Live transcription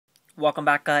Welcome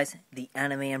back, guys. The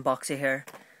anime unboxer here.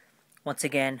 Once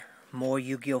again, more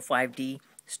Yu-Gi-Oh! 5D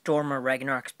Stormer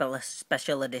Ragnarok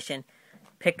Special Edition.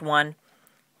 Picked one.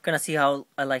 Gonna see how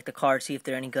I like the cards, see if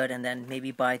they're any good, and then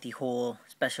maybe buy the whole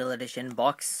Special Edition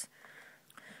box.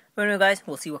 But anyway, guys,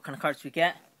 we'll see what kind of cards we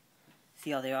get.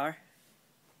 See how they are.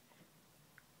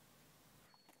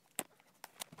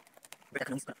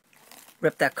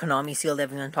 Rip that Konami seal that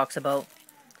everyone talks about,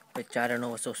 which I don't know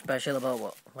what's so special about,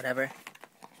 well, whatever.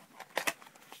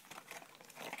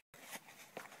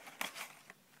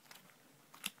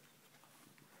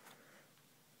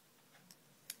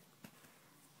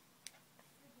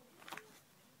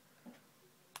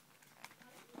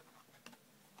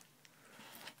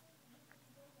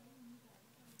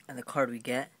 And the card we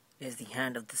get is the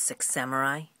Hand of the Sixth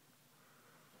Samurai.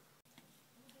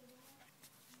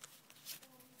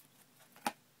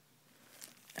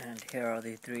 And here are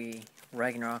the 3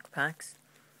 Ragnarok packs.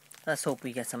 Let's hope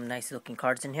we get some nice looking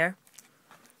cards in here.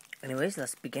 Anyways,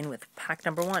 let's begin with pack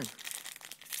number 1.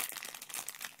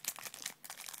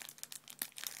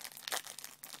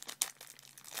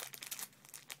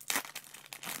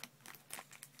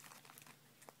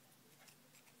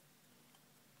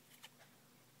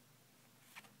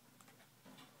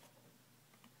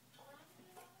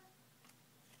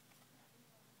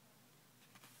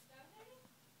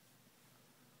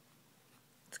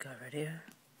 Let's go right here.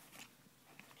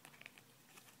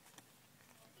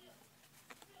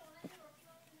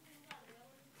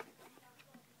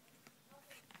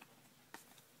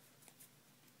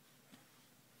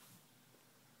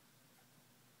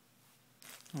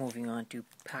 Moving on to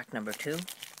pack number 2.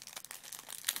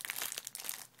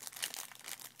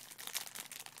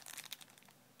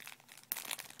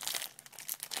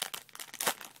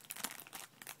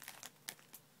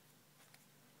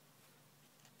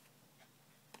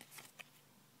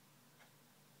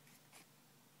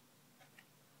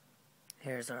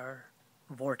 Here's our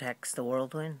Vortex the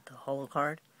Whirlwind, the holo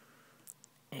card,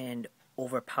 and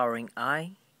Overpowering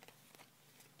Eye.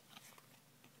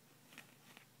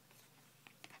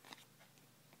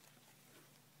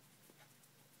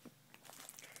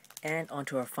 And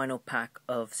onto our final pack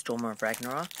of Stormer of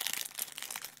Ragnarok.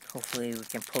 Hopefully we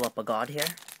can pull up a god here.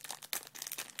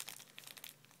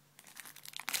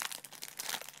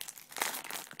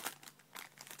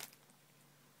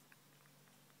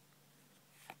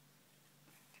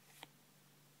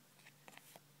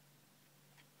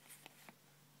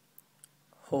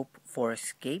 Hope for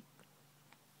Escape.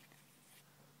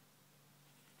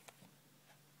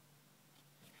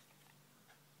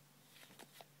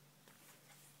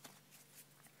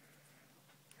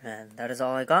 And that is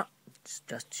all I got. It's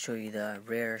just to show you the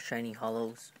rare shiny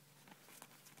holos.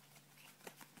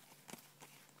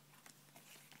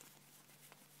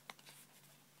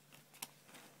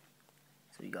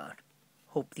 So we got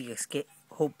Hope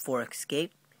for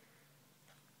Escape,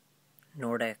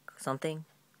 Nordic something,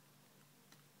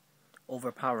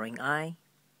 Overpowering Eye,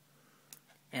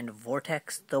 and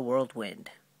Vortex the Whirlwind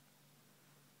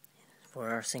for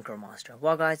our Synchro Monster.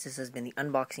 Well, guys, this has been the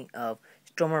unboxing of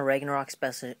Stormer Ragnarok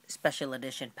Special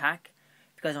Edition pack.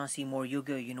 If you guys want to see more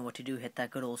Yu-Gi-Oh, you know what to do. Hit that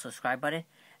good old subscribe button.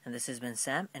 And this has been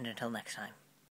Sam, and until next time.